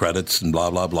the credits and blah,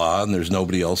 blah, blah, and there's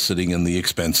nobody else sitting in the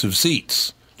expensive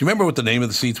seats. Do you remember what the name of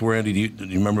the seats were, Andy? Do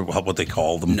you remember what they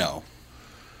call them? No.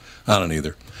 I don't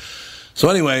either. So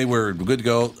anyway, we're good to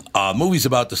go. Movie's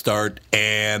about to start,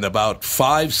 and about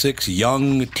 5, 6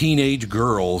 young teenage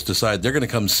girls decide they're going to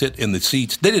come sit in the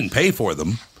seats. They didn't pay for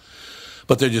them,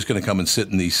 but they're just going to come and sit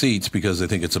in these seats because they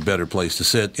think it's a better place to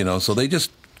sit, you know. So they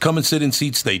just come and sit in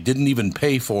seats they didn't even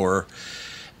pay for,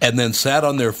 and then sat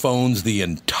on their phones the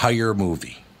entire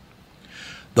movie.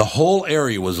 The whole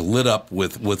area was lit up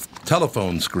with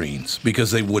telephone screens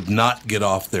because they would not get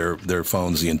off their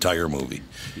phones the entire movie.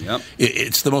 Yep.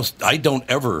 It's the most. I don't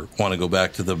ever want to go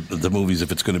back to the movies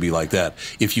if it's going to be like that.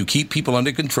 If you keep people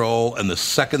under control and the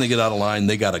second they get out of line,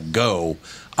 they got to go.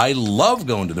 I love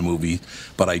going to the movie,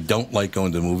 but I don't like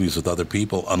going to the movies with other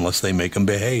people unless they make them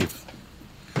behave.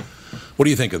 What do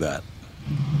you think of that?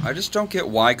 I just don't get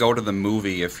why go to the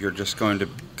movie if you're just going to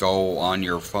go on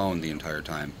your phone the entire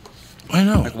time. I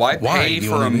know. Like, why pay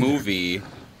for a movie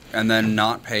and then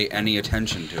not pay any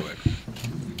attention to it?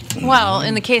 Well,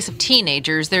 in the case of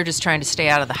teenagers, they're just trying to stay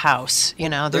out of the house. You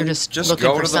know, they're just looking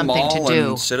go for to the something mall to do.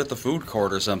 And sit at the food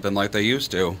court or something like they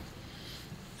used to.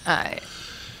 I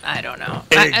don't know.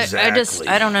 Exactly.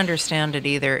 I don't understand it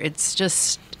either. It's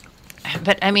just,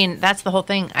 but I mean, that's the whole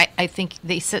thing. I think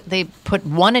they put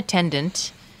one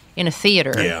attendant in a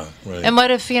theater. Yeah, right. And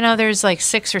what if, there's like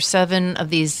 6 or 7 of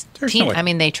these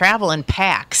they travel in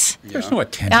packs. There's no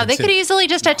attendance. Now, they could easily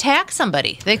just attack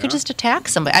somebody. They could just attack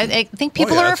somebody. I think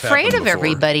people are afraid of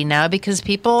everybody now because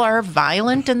people are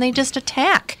violent and they just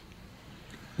attack.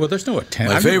 Well, there's no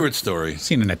attendant. My favorite story. I've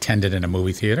seen an attendant in a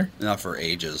movie theater. Not for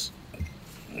ages.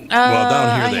 Well,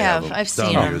 down here I they have. them. I've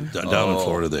seen them. Down in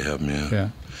Florida they have them, Yeah.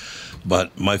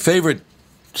 But my favorite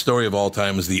story of all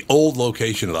time is the old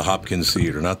location of the Hopkins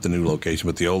Theater, not the new location,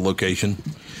 but the old location.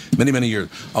 Many, many years.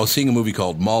 I was seeing a movie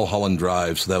called Mulholland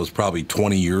Drive, so that was probably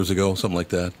 20 years ago, something like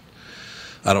that.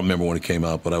 I don't remember when it came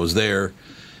out, but I was there,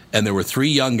 and there were 3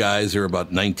 young guys. They were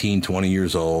about 19, 20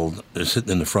 years old. They're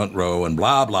sitting in the front row and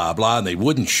blah, blah, blah, and they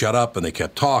wouldn't shut up, and they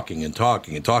kept talking and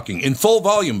talking and talking, in full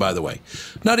volume, by the way.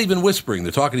 Not even whispering.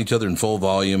 They're talking to each other in full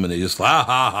volume, and they just, ha,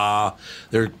 ha, ha.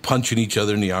 They're punching each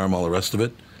other in the arm, all the rest of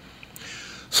it.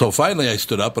 So finally I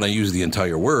stood up and I used the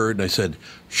entire word, and I said,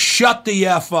 "Shut the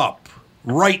F up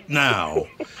right now."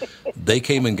 They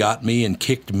came and got me and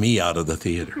kicked me out of the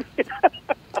theater.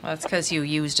 Well, that's because you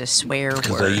used a swear word.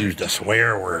 Because I used a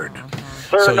swear word.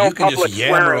 Sir, So no you can just public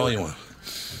yammer swearing. all you want.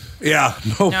 Yeah,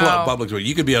 no public swearing.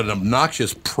 You could be an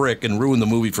obnoxious prick and ruin the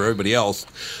movie for everybody else,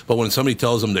 but when somebody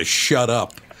tells them to shut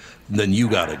up, then you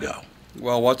got to go.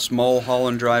 Well, what's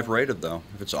Mulholland Drive rated, though?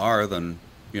 If it's R, then,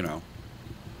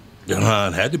 It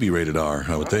had to be rated R,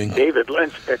 I would think. David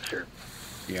Lynch picture.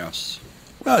 Yes.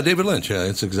 Well, David Lynch, yeah,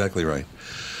 that's exactly right.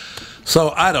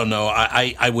 So, I don't know.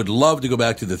 I would love to go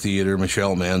back to the theater.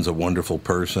 Michelle Mann's a wonderful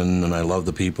person, and I love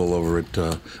the people over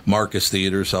at Marcus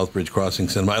Theater, Southbridge Crossing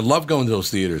Cinema. I love going to those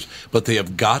theaters, but they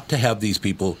have got to have these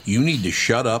people. You need to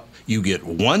shut up. You get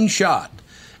one shot,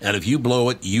 and if you blow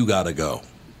it, you got to go.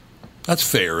 That's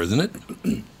fair, isn't it?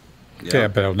 Yeah,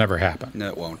 but it'll never happen. No,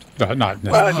 it won't. Not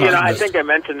Well, I think I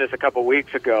mentioned this a couple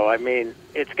weeks ago. I mean,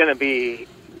 it's going to be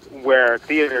where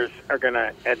theaters are going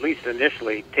to, at least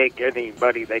initially, take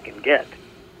anybody they can get.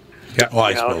 Yeah,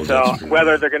 I suppose so that's true.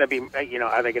 whether they're going to be,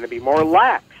 are they going to be more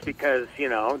lax? Because,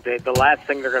 the last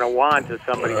thing they're going to want is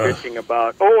somebody bitching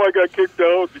about, I got kicked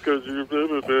out because you blah,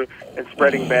 blah, blah, and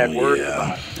spreading bad words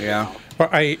about it. Yeah.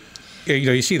 Well,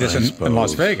 you see this in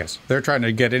Las Vegas. They're trying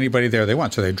to get anybody there they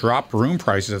want. So they drop room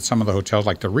prices at some of the hotels,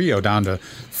 like the Rio, down to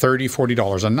 $30,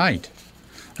 $40 a night.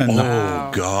 And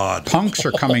God. Punks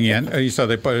are coming in. So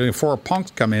they put 4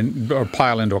 punks come in, or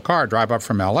pile into a car, drive up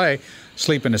from L.A.,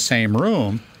 sleep in the same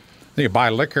room. They buy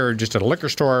liquor just at a liquor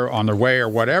store on their way or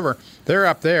whatever. They're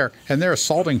up there, and they're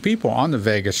assaulting people on the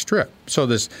Vegas Strip. So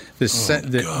this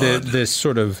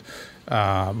sort of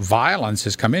violence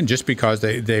has come in just because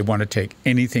they want to take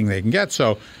anything they can get.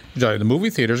 So the movie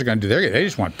theaters are going to do they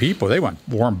just want people. They want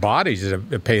warm bodies to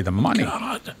pay the money.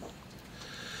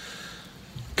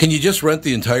 Can you just rent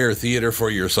the entire theater for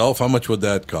yourself? How much would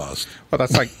that cost? Well,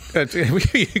 that's like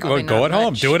go at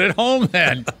home. Do it at home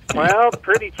then. Well,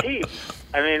 pretty cheap.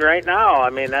 I mean, right now,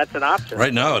 that's an option.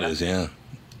 Right now it is, yeah.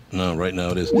 No, right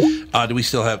now it is. Do we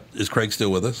still have? Is Craig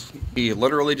still with us? He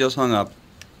literally just hung up.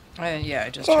 Yeah, I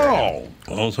just heard him.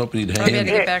 I was hoping he'd hang Maybe I in.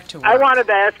 had to get back to work. I wanted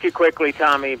to ask you quickly,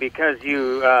 Tommy, because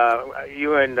you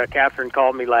and Catherine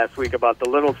called me last week about The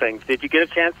Little Things. Did you get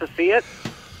a chance to see it?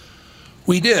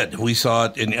 We did. We saw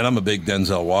it, and I'm a big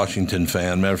Denzel Washington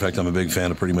fan. Matter of fact, I'm a big fan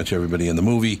of pretty much everybody in the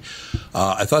movie.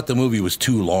 I thought the movie was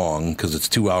too long because it's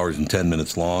 2 hours and 10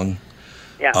 minutes long.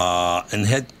 Yeah. And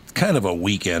had kind of a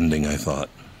weak ending, I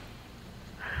thought.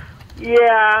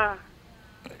 Yeah.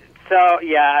 So,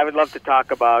 I would love to talk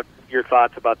about your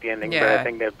thoughts about the ending, but I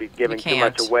think that'd be giving too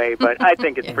much away. But I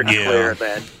think it's pretty clear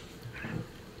that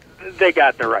they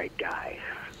got the right guy,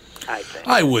 I think.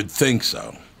 I would think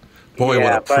so. Boy,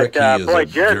 what a prick he is. Boy,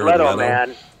 Jared Leto,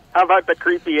 man. How about the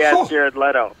creepy-ass Jared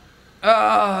Leto?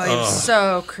 Oh, he's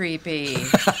so creepy.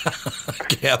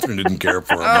 Catherine didn't care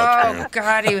for him much. Oh,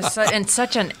 God, he was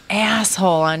such an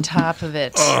asshole on top of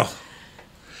it.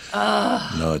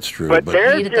 No, it's true. But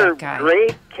there's your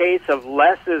great case of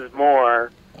less is more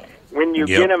when you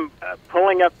get him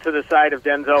pulling up to the side of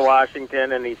Denzel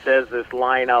Washington and he says this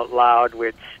line out loud,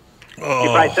 which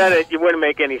if I said it, it wouldn't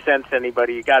make any sense to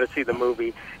anybody. You got to see the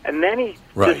movie. And then he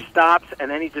just stops and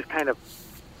then he just kind of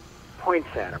points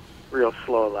at him real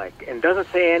slow like and doesn't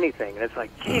say anything. And it's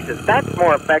like, Jesus, that's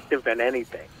more effective than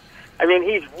anything. I mean,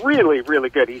 he's really, really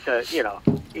good. He's he's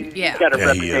got a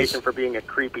reputation for being a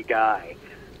creepy guy.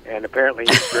 And apparently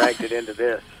he dragged it into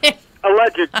this.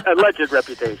 Alleged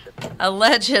reputation.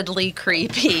 Allegedly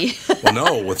creepy. Well,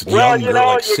 no, with young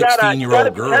girls, like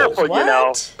 16-year-old girls. Careful,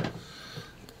 what?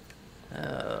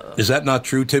 Is that not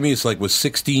true, Timmy? It's like with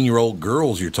 16-year-old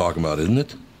girls you're talking about, isn't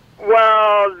it?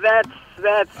 Well,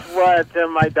 that's what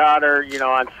my daughter,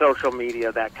 on social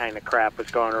media, that kind of crap was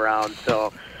going around.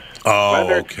 So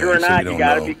whether it's true or not, you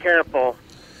got to be careful.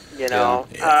 You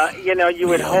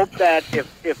would hope that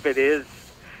if it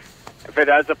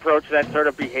does approach that sort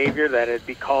of behavior, that it'd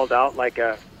be called out like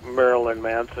a Marilyn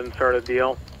Manson sort of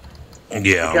deal.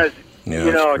 Yeah. Because,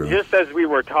 true. just as we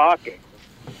were talking,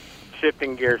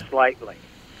 shifting gears slightly,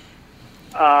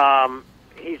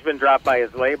 he's been dropped by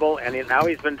his label, and now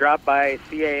he's been dropped by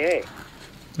CAA.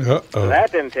 So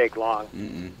that didn't take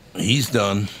long. He's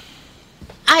done.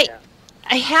 I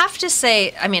have to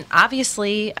say,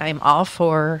 obviously, I'm all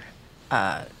for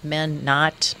men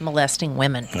not molesting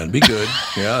women. That'd be good.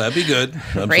 Yeah, that'd be good.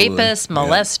 Absolutely. Rapists,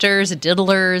 molesters,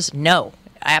 diddlers, no,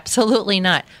 absolutely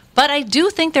not. But I do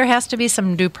think there has to be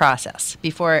some due process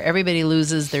before everybody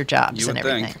loses their jobs and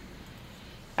everything.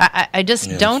 I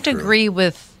just don't agree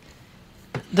with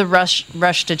the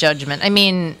rush to judgment. I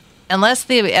mean, unless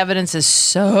the evidence is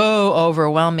so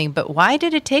overwhelming, but why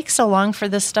did it take so long for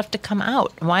this stuff to come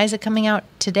out? Why is it coming out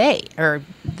today or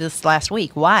this last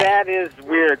week? Why? That is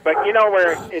weird. But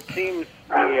where it seems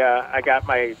I got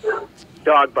my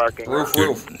dog barking.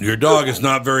 Your dog is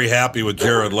not very happy with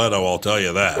Jared Leto, I'll tell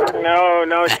you that.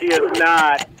 No, she is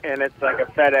not. And it's like a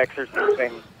FedEx or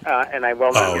something. And I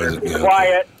will not hear it.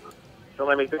 Quiet. So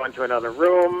let me go into another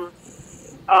room.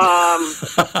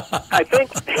 I think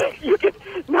you can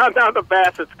now the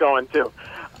Bassett's going too.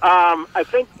 I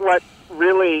think what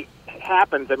really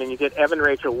happens, you get Evan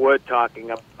Rachel Wood talking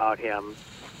about him,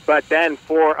 but then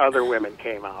 4 other women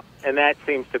came out, and that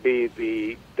seems to be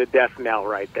the death knell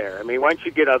right there. Once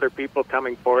you get other people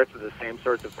coming forth with the same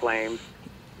sorts of claims,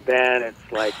 then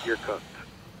it's like you're cooked.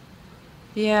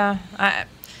 Yeah, I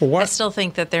still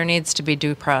think that there needs to be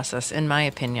due process, in my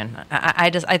opinion. I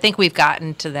think we've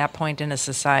gotten to that point in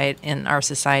our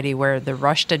society where the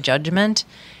rush to judgment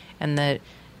and the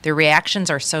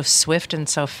reactions are so swift and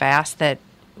so fast that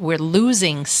we're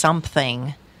losing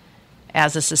something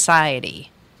as a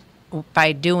society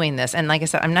by doing this. And like I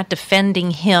said, I'm not defending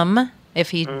him.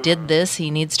 If he did this, he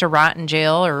needs to rot in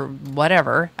jail or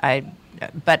whatever.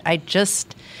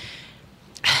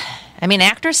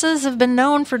 Actresses have been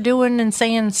known for doing and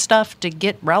saying stuff to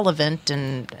get relevant,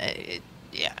 and it's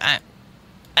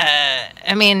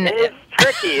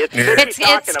tricky.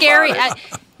 It's scary.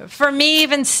 For me,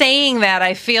 even saying that,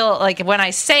 I feel like when I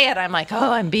say it, I'm like,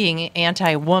 oh, I'm being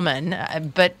anti-woman.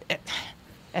 But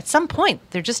at some point,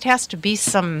 there just has to be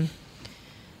some.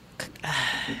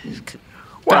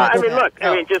 Like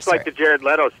the Jared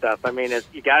Leto stuff.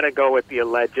 You got to go with the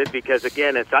alleged because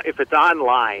again, if it's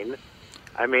online.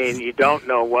 You don't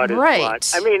know what is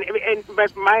what.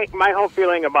 But my whole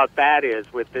feeling about that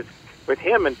is with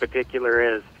him in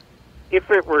particular is,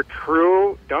 if it were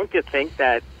true, don't you think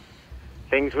that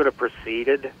things would have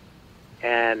proceeded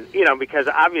And, because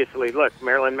obviously, look,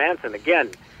 Marilyn Manson,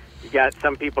 again, you got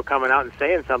some people coming out and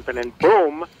saying something, and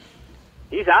boom,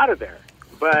 he's out of there.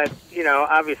 But,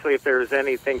 obviously if there was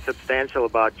anything substantial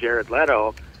about Jared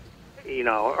Leto,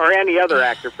 or any other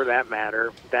actor for that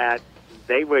matter, that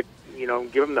they would,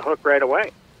 give him the hook right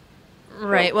away.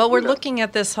 Right. Well, we're looking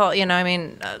at this whole,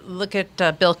 look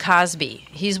at Bill Cosby.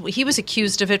 He was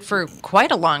accused of it for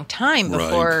quite a long time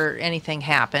before anything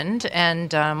happened.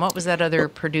 And what was that other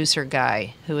producer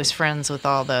guy who was friends with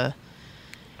all the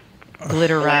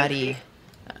glitterati?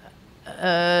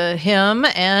 Him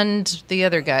and the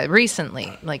other guy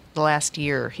recently, like the last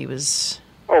year, he was.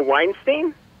 Oh,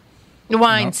 Weinstein?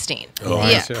 Weinstein. No. Oh,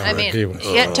 yeah. I mean,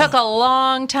 it took a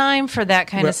long time for that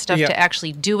kind of stuff to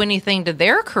actually do anything to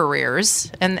their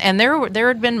careers, and there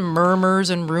had been murmurs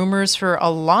and rumors for a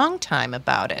long time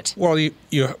about it. Well, you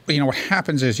what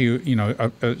happens is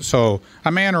so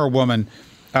a man or a woman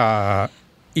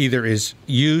either is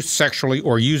used sexually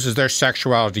or uses their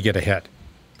sexuality to get ahead.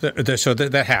 So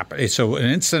that happens. So an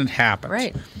incident happens.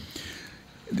 Right.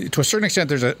 To a certain extent,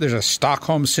 there's a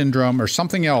Stockholm syndrome or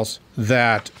something else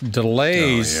that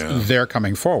delays their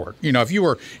coming forward. If you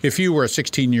were a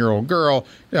 16-year-old girl,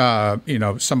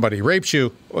 somebody rapes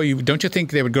you. Well, don't you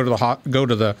think they would go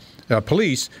to the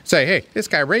police, say, "Hey, this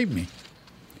guy raped me"?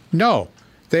 No,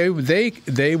 they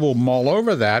will mull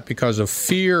over that because of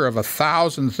fear of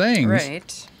 1,000 things.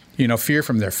 Right. Fear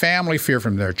from their family, fear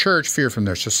from their church, fear from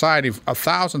their society,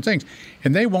 1,000 things.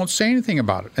 And they won't say anything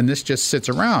about it. And this just sits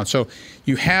around. So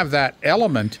you have that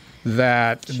element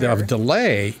of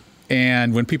delay.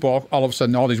 And when people, all of a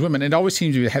sudden, all these women, it always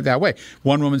seems to be that way.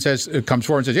 One woman comes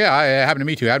forward and says, yeah, it happened to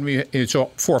me too.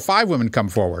 So 4 or 5 women come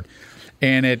forward.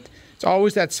 And it's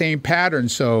always that same pattern.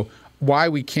 So why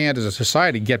we can't, as a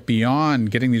society, get beyond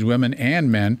getting these women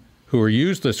and men who are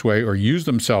used this way or use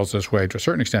themselves this way to a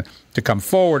certain extent to come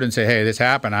forward and say, hey, this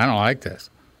happened. I don't like this.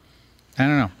 I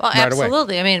don't know. Well,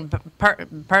 absolutely. I mean, part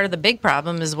of the big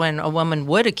problem is when a woman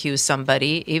would accuse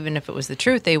somebody, even if it was the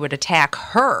truth, they would attack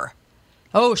her.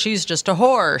 Oh, she's just a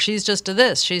whore. She's just a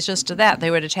this. She's just a that. They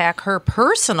would attack her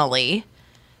personally,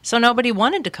 so nobody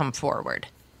wanted to come forward.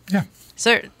 Yeah.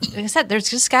 So, like I said, there's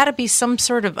just got to be some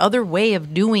sort of other way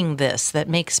of doing this that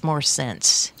makes more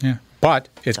sense. Yeah. But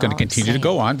it's going to continue to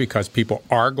go on because people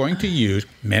are going to use,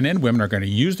 men and women are going to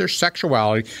use their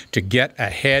sexuality to get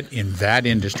ahead in that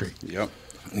industry. Yep.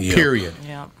 Period.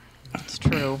 Yeah, that's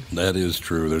true. That is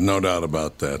true. There's no doubt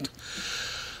about that.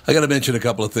 I got to mention a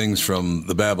couple of things from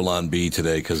the Babylon Bee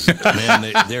today because, man,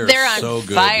 they're so good.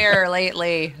 They're on fire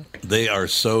lately. They are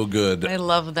so good. I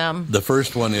love them. The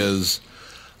first one is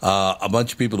a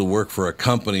bunch of people who work for a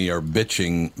company are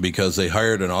bitching because they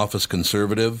hired an office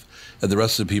conservative, and the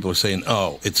rest of the people are saying,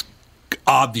 oh, it's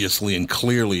obviously and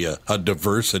clearly a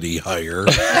diversity hire.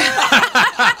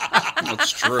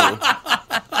 That's true.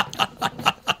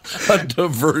 A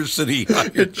diversity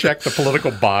hire. Check the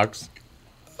political box.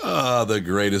 The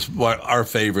greatest. Our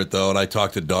favorite, though, and I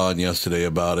talked to Dawn yesterday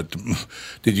about it.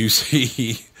 Did you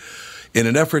see? In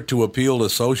an effort to appeal to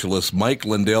socialists, Mike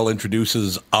Lindell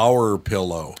introduces Our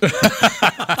Pillow.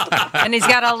 And he's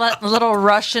got a little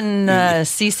Russian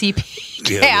CCP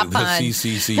cap the on.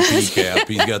 CCCP cap.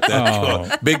 He's got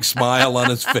that big smile on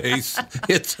his face.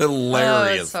 It's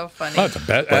hilarious. Oh, it's so funny. Oh,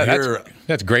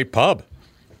 that's a great pub.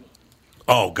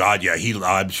 Oh, God, yeah.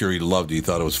 I'm sure he loved it. He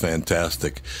thought it was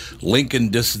fantastic. Lincoln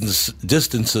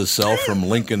distances self from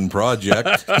Lincoln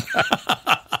Project.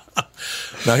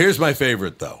 Now, here's my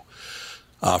favorite, though.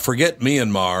 Forget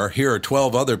Myanmar. Here are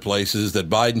 12 other places that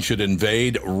Biden should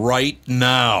invade right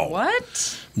now.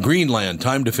 What? Greenland,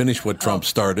 time to finish what Trump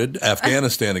started.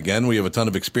 Afghanistan again. We have a ton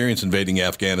of experience invading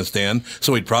Afghanistan,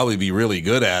 so we'd probably be really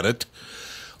good at it.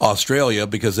 Australia,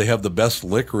 because they have the best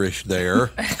licorice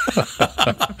there.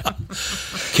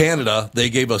 Canada, they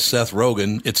gave us Seth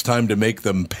Rogen. It's time to make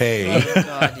them pay. Oh,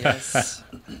 God, yes.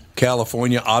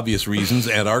 California, obvious reasons.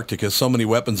 Antarctica, so many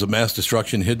weapons of mass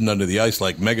destruction hidden under the ice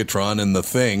like Megatron and The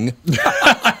Thing.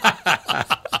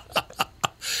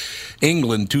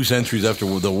 England, 2 centuries after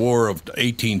the War of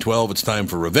 1812, it's time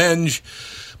for revenge.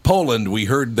 Poland, we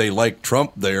heard they liked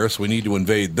Trump there, so we need to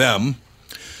invade them.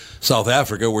 South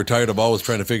Africa, we're tired of always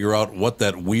trying to figure out what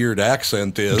that weird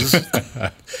accent is.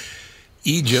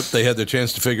 Egypt, they had their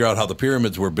chance to figure out how the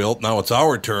pyramids were built. Now it's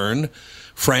our turn.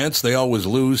 France, they always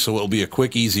lose, so it'll be a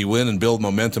quick, easy win and build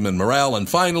momentum and morale. And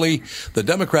finally, the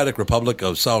Democratic Republic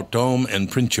of Sao Tome and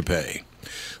Principe.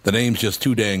 The name's just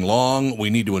too dang long.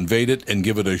 We need to invade it and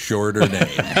give it a shorter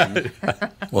name.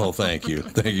 Well, thank you.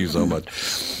 Thank you so much.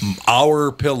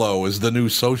 Our Pillow is the new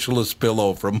socialist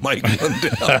pillow from Mike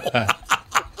Lindell.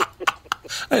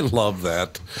 I love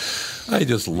that. I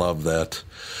just love that.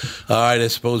 All right, I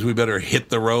suppose we better hit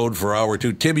the road for hour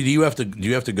 2. Timmy, do you have to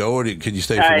go, or can you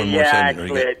stay for one more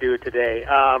segment? Actually, I do today.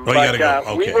 you but gotta go.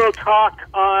 Okay. We will talk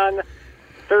on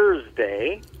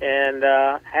Thursday, and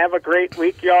have a great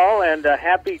week, y'all, and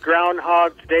happy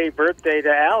Groundhog's Day birthday to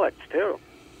Alex, too.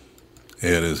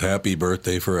 It is happy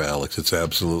birthday for Alex. It's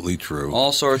absolutely true.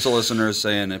 All sorts of listeners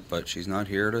saying it, but she's not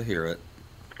here to hear it.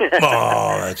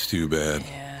 Oh, that's too bad.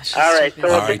 Yeah, All right, so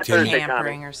All right, Tim.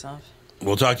 pampering herself.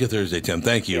 We'll talk to you Thursday, Tim.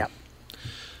 Thank you. Yeah.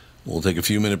 We'll take a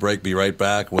few-minute break, be right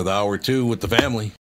back with hour 2 with the family.